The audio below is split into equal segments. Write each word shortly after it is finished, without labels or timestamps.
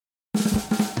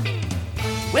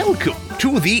Welcome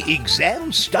to the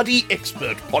Exam Study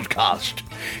Expert Podcast,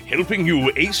 helping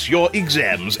you ace your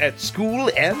exams at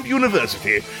school and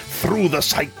university through the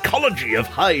psychology of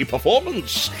high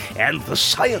performance and the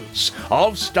science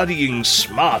of studying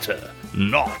smarter,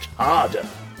 not harder.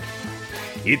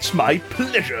 It's my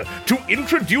pleasure to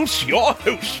introduce your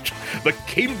host, the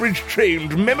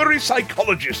Cambridge-trained memory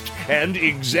psychologist and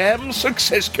exam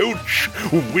success coach,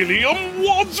 William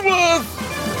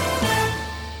Wadsworth.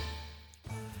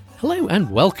 Hello and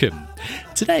welcome.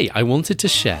 Today I wanted to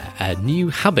share a new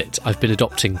habit I've been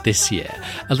adopting this year,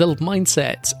 a little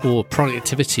mindset or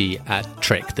productivity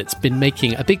trick that's been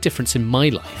making a big difference in my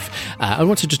life. I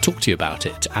wanted to talk to you about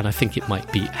it, and I think it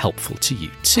might be helpful to you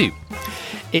too.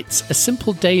 It's a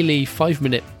simple daily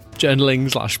 5-minute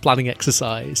journaling / planning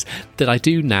exercise that I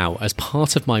do now as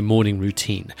part of my morning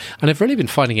routine. And I've really been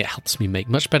finding it helps me make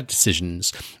much better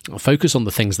decisions, focus on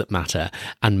the things that matter,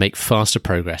 and make faster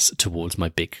progress towards my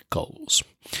big goals.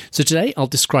 So today I'll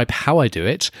describe how I do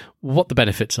it, what the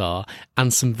benefits are,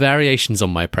 and some variations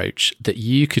on my approach that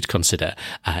you could consider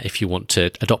if you want to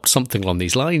adopt something along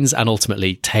these lines and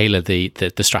ultimately tailor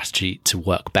the strategy to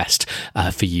work best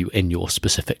for you in your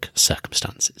specific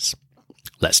circumstances.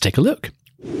 Let's take a look.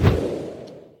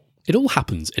 It all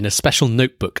happens in a special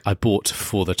notebook I bought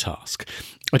for the task.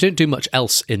 I don't do much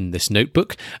else in this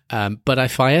notebook, but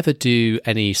if I ever do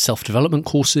any self-development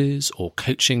courses or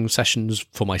coaching sessions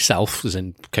for myself, as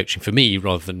in coaching for me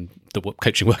rather than the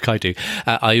coaching work I do,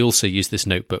 I also use this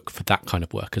notebook for that kind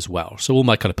of work as well. So all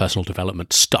my kind of personal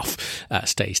development stuff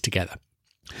stays together.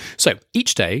 So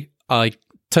each day I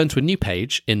turn to a new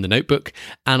page in the notebook,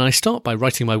 and I start by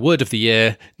writing my word of the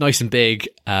year, nice and big,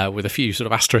 with a few sort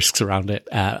of asterisks around it,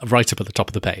 right up at the top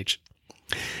of the page.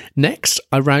 Next,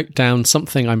 I write down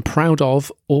something I'm proud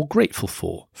of or grateful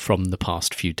for from the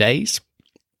past few days.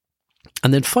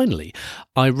 And then finally,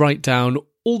 I write down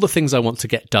all the things I want to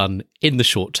get done in the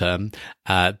short term,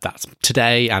 that's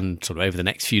today and sort of over the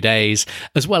next few days,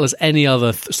 as well as any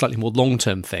other slightly more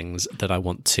long-term things that I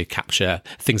want to capture,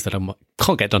 things that I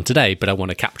can't get done today, but I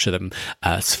want to capture them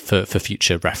for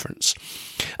future reference.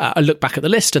 I look back at the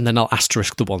list and then I'll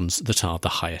asterisk the ones that are the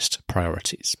highest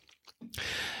priorities.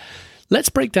 Let's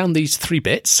break down these 3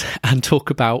 bits and talk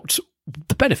about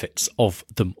the benefits of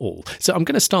them all. So I'm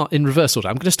going to start in reverse order.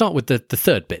 I'm going to start with the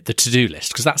third bit, the to-do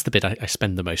list, because that's the bit I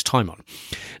spend the most time on.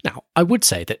 Now, I would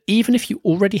say that even if you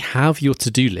already have your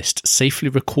to-do list safely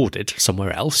recorded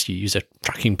somewhere else, you use a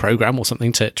tracking program or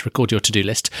something to record your to-do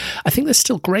list, I think there's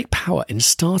still great power in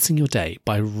starting your day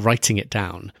by writing it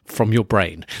down from your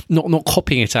brain, not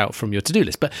copying it out from your to-do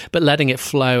list, but letting it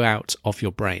flow out of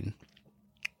your brain.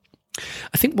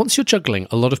 I think once you're juggling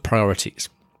a lot of priorities,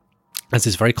 as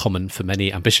is very common for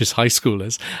many ambitious high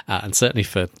schoolers, and certainly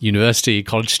for university,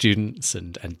 college students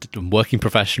and working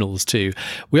professionals too,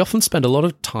 we often spend a lot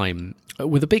of time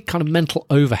with a big kind of mental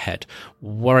overhead,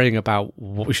 worrying about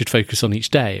what we should focus on each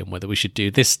day and whether we should do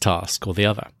this task or the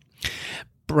other.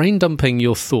 Brain dumping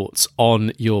your thoughts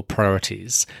on your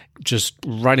priorities, just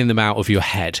writing them out of your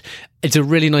head, it's a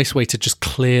really nice way to just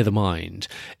clear the mind.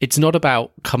 It's not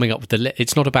about coming up with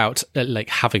it's not about like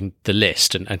having the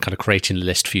list and kind of creating the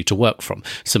list for you to work from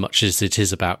so much as it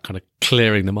is about kind of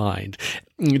clearing the mind.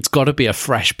 It's got to be a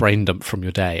fresh brain dump from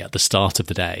your day at the start of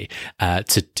the day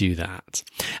to do that.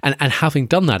 And having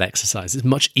done that exercise, it's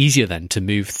much easier then to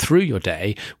move through your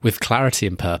day with clarity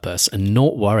and purpose and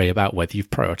not worry about whether you've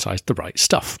prioritized the right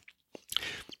stuff.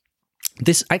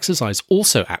 This exercise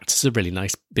also acts as a really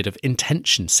nice bit of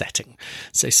intention setting.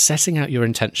 So setting out your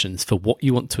intentions for what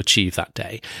you want to achieve that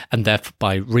day, and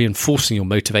thereby reinforcing your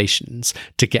motivations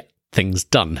to get things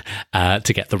done,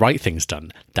 to get the right things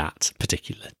done that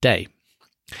particular day.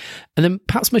 And then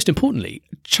perhaps most importantly,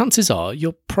 chances are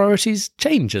your priorities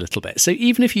change a little bit. So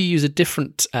even if you use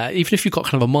even if you've got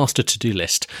kind of a master to-do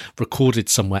list recorded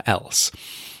somewhere else,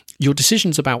 your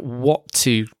decisions about what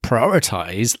to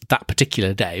prioritize that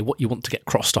particular day, what you want to get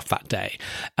crossed off that day,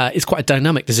 is quite a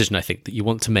dynamic decision, I think, that you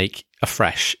want to make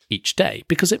afresh each day,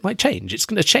 because it might change. It's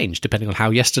going to change depending on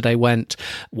how yesterday went,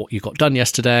 what you got done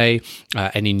yesterday,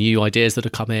 any new ideas that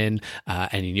have come in,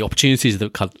 any new opportunities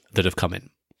that have come in.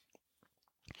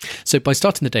 So by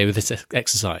starting the day with this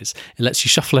exercise, it lets you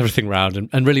shuffle everything around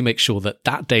and really make sure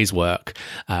that day's work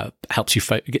helps you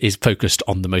is focused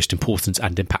on the most important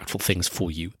and impactful things for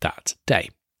you that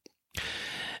day.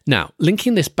 Now,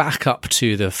 linking this back up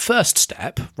to the first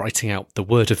step, writing out the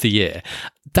word of the year,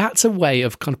 that's a way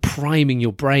of kind of priming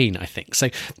your brain, I think. So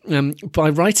by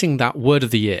writing that word of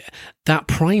the year, that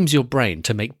primes your brain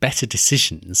to make better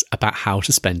decisions about how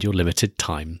to spend your limited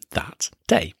time that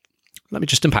day. Let me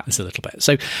just unpack this a little bit.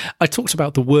 So I talked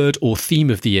about the word or theme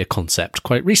of the year concept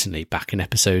quite recently, back in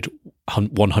episode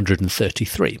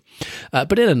 133.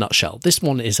 But in a nutshell, this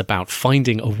one is about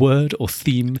finding a word or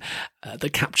theme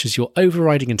that captures your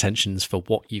overriding intentions for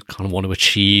what you kind of want to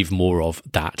achieve more of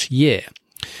that year.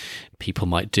 People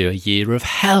might do a year of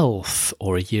health,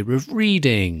 or a year of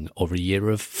reading, or a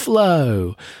year of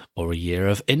flow, or a year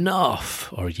of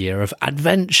enough, or a year of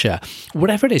adventure.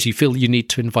 Whatever it is you feel you need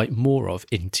to invite more of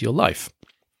into your life.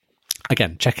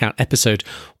 Again, check out episode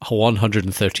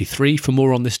 133 for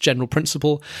more on this general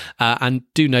principle. And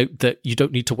do note that you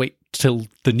don't need to wait till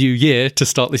the new year to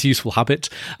start this useful habit.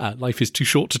 Life is too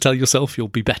short to tell yourself you'll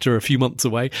be better a few months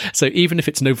away. So even if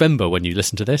it's November when you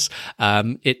listen to this,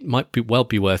 it might be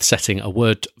worth setting a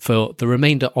word for the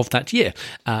remainder of that year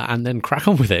and then crack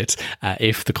on with it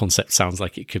if the concept sounds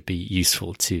like it could be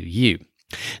useful to you.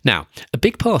 Now, a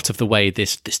big part of the way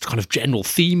this kind of general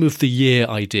theme of the year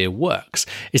idea works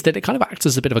is that it kind of acts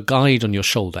as a bit of a guide on your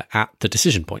shoulder at the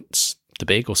decision points, the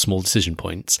big or small decision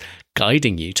points,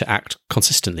 guiding you to act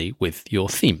consistently with your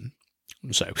theme.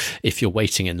 So if you're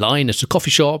waiting in line at a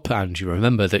coffee shop and you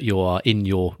remember that you are in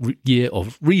your year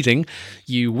of reading,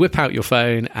 you whip out your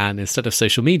phone and instead of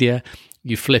social media,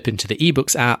 you flip into the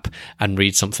ebooks app and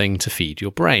read something to feed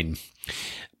your brain.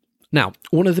 Now,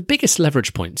 one of the biggest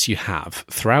leverage points you have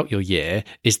throughout your year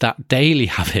is that daily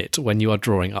habit when you are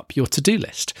drawing up your to-do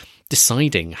list,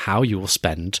 deciding how you will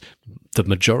spend the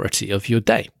majority of your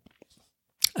day.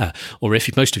 Or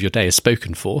if most of your day is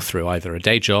spoken for through either a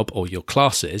day job or your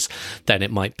classes, then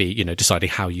it might be, deciding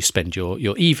how you spend your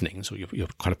evenings or your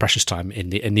kind of precious time in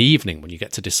the evening when you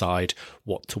get to decide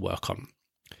what to work on.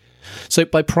 So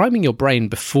by priming your brain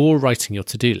before writing your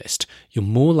to-do list, you're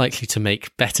more likely to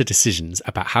make better decisions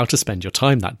about how to spend your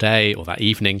time that day or that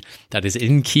evening that is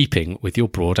in keeping with your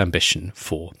broad ambition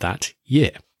for that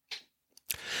year.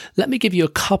 Let me give you a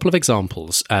couple of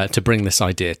examples to bring this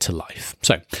idea to life.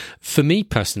 So, for me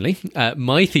personally,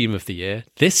 my theme of the year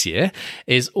this year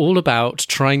is all about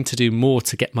trying to do more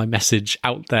to get my message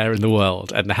out there in the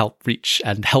world and help reach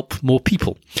and help more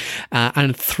people.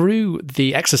 And through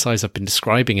the exercise I've been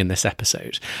describing in this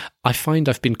episode, I find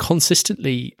I've been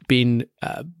consistently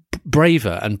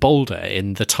braver and bolder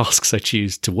in the tasks I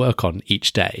choose to work on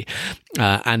each day,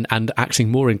 and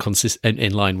acting more in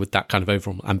line with that kind of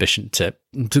overall ambition to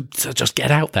just get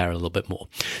out there a little bit more.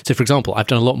 So, for example, I've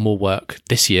done a lot more work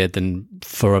this year than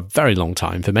for a very long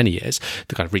time, for many years,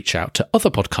 to kind of reach out to other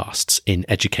podcasts in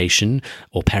education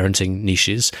or parenting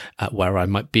niches where I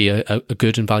might be a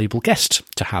good and valuable guest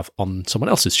to have on someone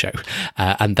else's show.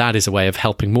 And that is a way of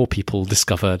helping more people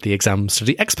discover the Exam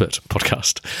Study Expert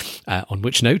podcast. On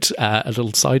which note, a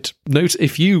little side note,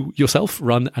 if you yourself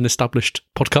run an established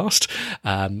podcast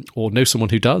or know someone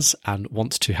who does and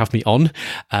wants to have me on,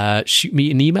 shoot me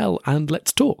an email and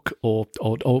let's talk, or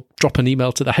drop an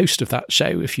email to the host of that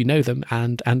show if you know them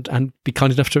and be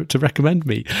kind enough to recommend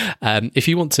me. If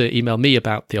you want to email me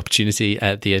about the opportunity,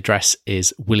 the address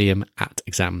is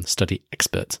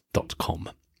william@examstudyexpert.com.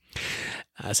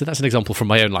 So that's an example from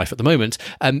my own life at the moment.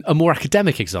 A more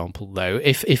academic example, though,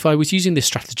 if I was using this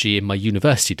strategy in my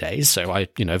university days, so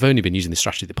I've only been using this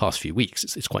strategy the past few weeks,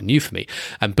 it's quite new for me.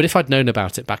 But if I'd known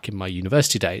about it back in my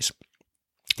university days,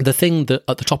 the thing that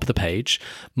at the top of the page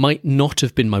might not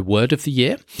have been my word of the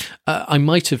year. I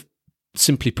might have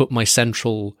simply put my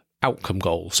central outcome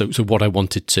goal, so what I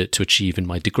wanted to achieve in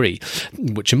my degree,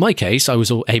 which in my case, I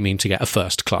was aiming to get a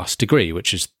first-class degree,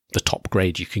 which is the top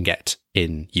grade you can get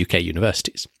in UK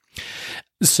universities.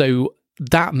 So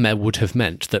that would have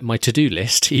meant that my to-do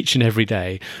list each and every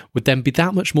day would then be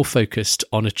that much more focused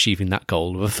on achieving that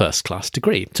goal of a first-class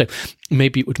degree. So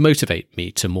maybe it would motivate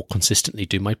me to more consistently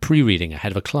do my pre-reading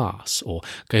ahead of a class, or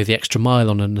go the extra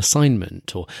mile on an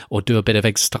assignment, or do a bit of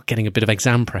start getting a bit of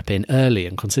exam prep in early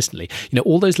and consistently.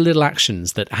 All those little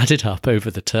actions that added up over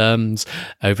the terms,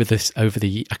 over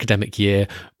the academic year,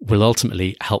 will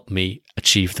ultimately help me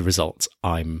achieve the results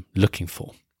I'm looking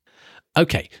for.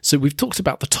 Okay, so we've talked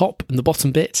about the top and the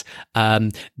bottom bit.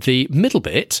 The middle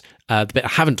bit, the bit I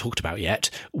haven't talked about yet,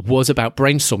 was about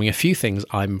brainstorming a few things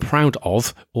I'm proud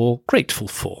of or grateful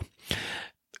for.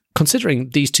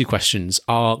 Considering these two questions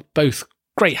are both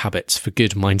great habits for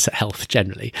good mindset health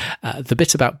generally, the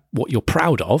bit about what you're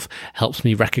proud of helps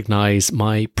me recognise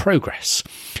my progress,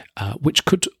 which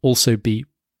could also be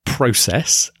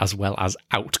process as well as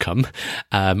outcome.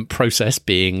 Process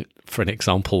being, for an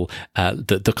example,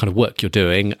 the kind of work you're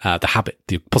doing,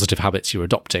 the positive habits you're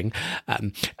adopting,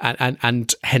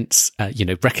 and hence,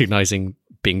 recognizing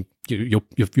being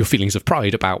your feelings of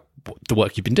pride about the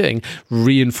work you've been doing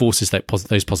reinforces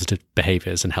those positive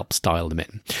behaviors and helps dial them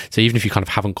in. So even if you kind of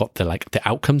haven't got the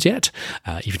outcomes yet,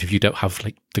 even if you don't have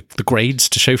like the grades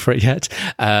to show for it yet,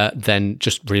 then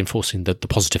just reinforcing the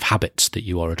positive habits that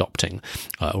you are adopting,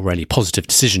 or really positive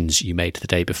decisions you made the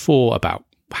day before about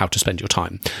how to spend your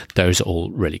time. Those are all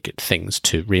really good things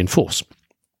to reinforce.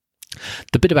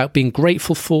 The bit about being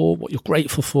grateful for what you're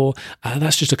grateful for,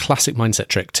 that's just a classic mindset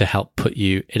trick to help put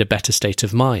you in a better state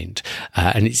of mind.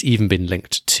 And it's even been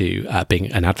linked to being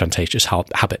an advantageous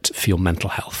habit for your mental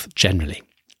health generally.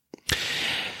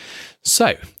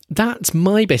 So that's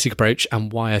my basic approach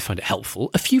and why I find it helpful.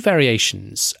 A few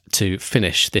variations to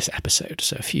finish this episode.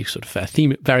 So a few sort of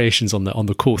theme variations on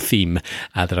the core theme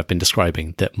that I've been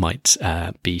describing that might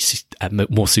be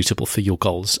more suitable for your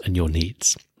goals and your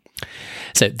needs.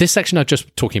 So this section I'm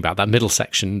just talking about, that middle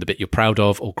section, the bit you're proud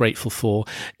of or grateful for,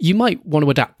 you might want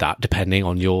to adapt that depending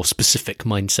on your specific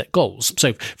mindset goals.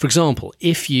 So, for example,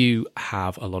 if you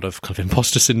have a lot of kind of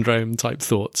imposter syndrome type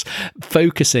thoughts,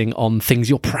 focusing on things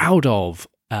you're proud of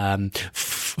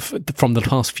from the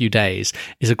past few days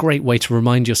is a great way to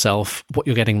remind yourself what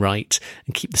you're getting right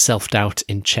and keep the self-doubt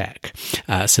in check.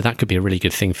 So that could be a really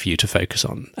good thing for you to focus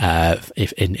on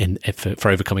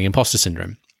for overcoming imposter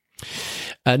syndrome.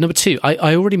 Number 2,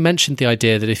 I already mentioned the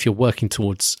idea that if you're working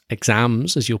towards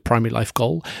exams as your primary life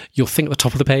goal, your thing at the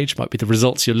top of the page might be the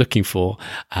results you're looking for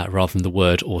rather than the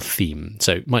word or theme.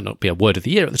 So it might not be a word of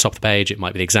the year at the top of the page. It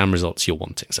might be the exam results you're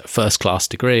wanting. So first class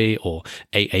degree or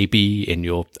AAB in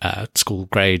your school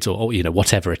grades or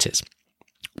whatever it is.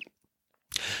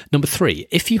 Number 3,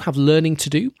 if you have learning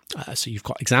to do, so you've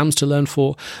got exams to learn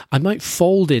for, I might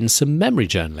fold in some memory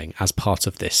journaling as part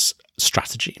of this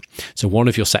strategy. So one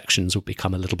of your sections will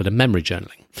become a little bit of memory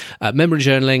journaling. Memory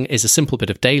journaling is a simple bit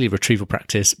of daily retrieval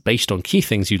practice based on key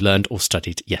things you learned or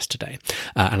studied yesterday.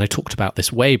 And I talked about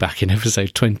this way back in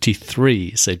episode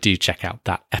 23, so do check out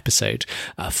that episode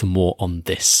for more on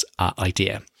this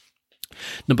idea.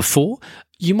 Number 4,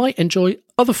 you might enjoy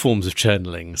other forms of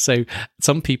journaling. So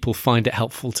some people find it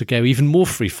helpful to go even more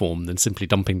freeform than simply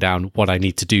dumping down what I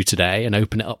need to do today and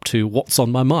open it up to what's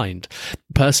on my mind.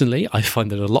 Personally, I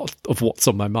find that a lot of what's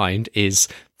on my mind is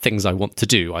things I want to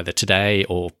do either today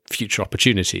or future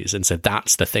opportunities. And so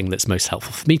that's the thing that's most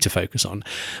helpful for me to focus on.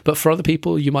 But for other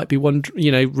people, you might be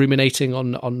ruminating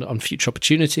on future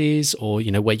opportunities or,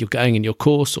 where you're going in your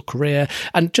course or career,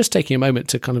 and just taking a moment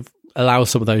to kind of allow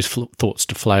some of those thoughts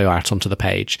to flow out onto the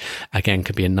page, again,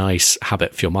 can be a nice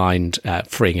habit for your mind,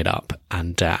 freeing it up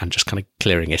and just kind of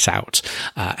clearing it out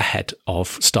ahead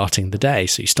of starting the day.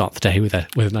 So you start the day with a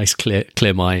nice clear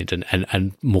mind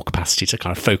and more capacity to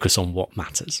kind of focus on what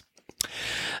matters.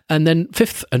 And then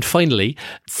 5th and finally,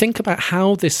 think about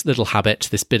how this little habit,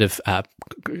 this bit of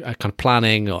kind of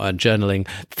planning and journaling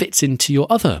fits into your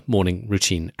other morning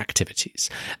routine activities,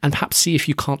 and perhaps see if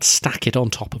you can't stack it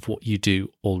on top of what you do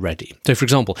already. So, for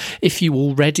example, if you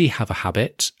already have a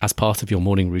habit as part of your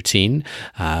morning routine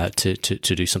to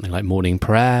do something like morning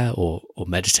prayer or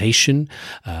meditation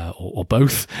or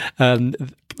both,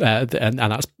 and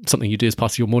that's something you do as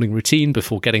part of your morning routine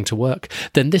before getting to work,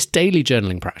 then this daily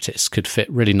journaling practice could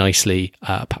fit really nicely,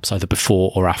 perhaps either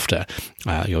before or after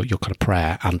your kind of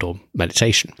prayer and or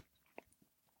meditation.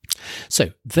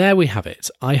 So there we have it.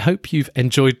 I hope you've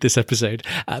enjoyed this episode.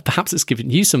 Perhaps it's given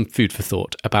you some food for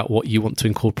thought about what you want to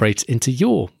incorporate into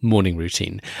your morning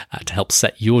routine to help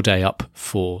set your day up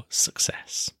for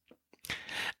success.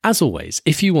 As always,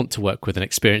 if you want to work with an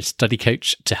experienced study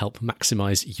coach to help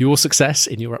maximize your success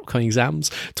in your upcoming exams,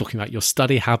 talking about your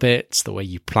study habits, the way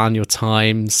you plan your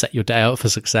time, set your day out for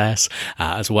success,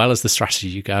 as well as the strategy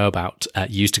you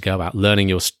use to go about learning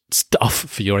your stuff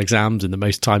for your exams in the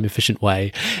most time efficient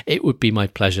way, it would be my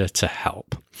pleasure to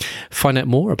help. Find out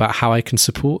more about how I can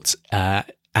support and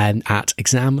at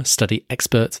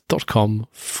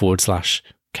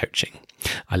examstudyexpert.com/coaching.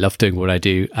 I love doing what I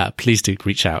do. Please do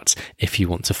reach out if you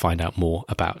want to find out more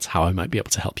about how I might be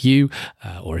able to help you,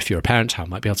 or if you're a parent, how I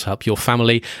might be able to help your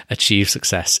family achieve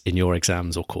success in your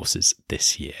exams or courses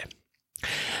this year.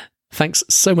 Thanks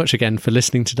so much again for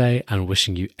listening today, and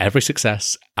wishing you every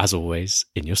success, as always,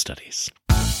 in your studies.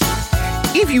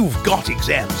 If you've got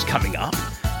exams coming up,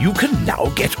 you can now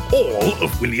get all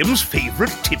of William's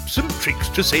favourite tips and tricks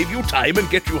to save you time and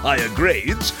get you higher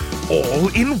grades, all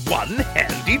in one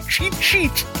handy cheat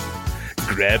sheet.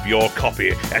 Grab your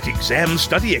copy at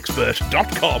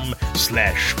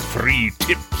examstudyexpert.com/free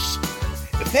tips.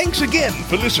 Thanks again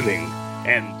for listening,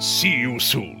 and see you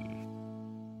soon.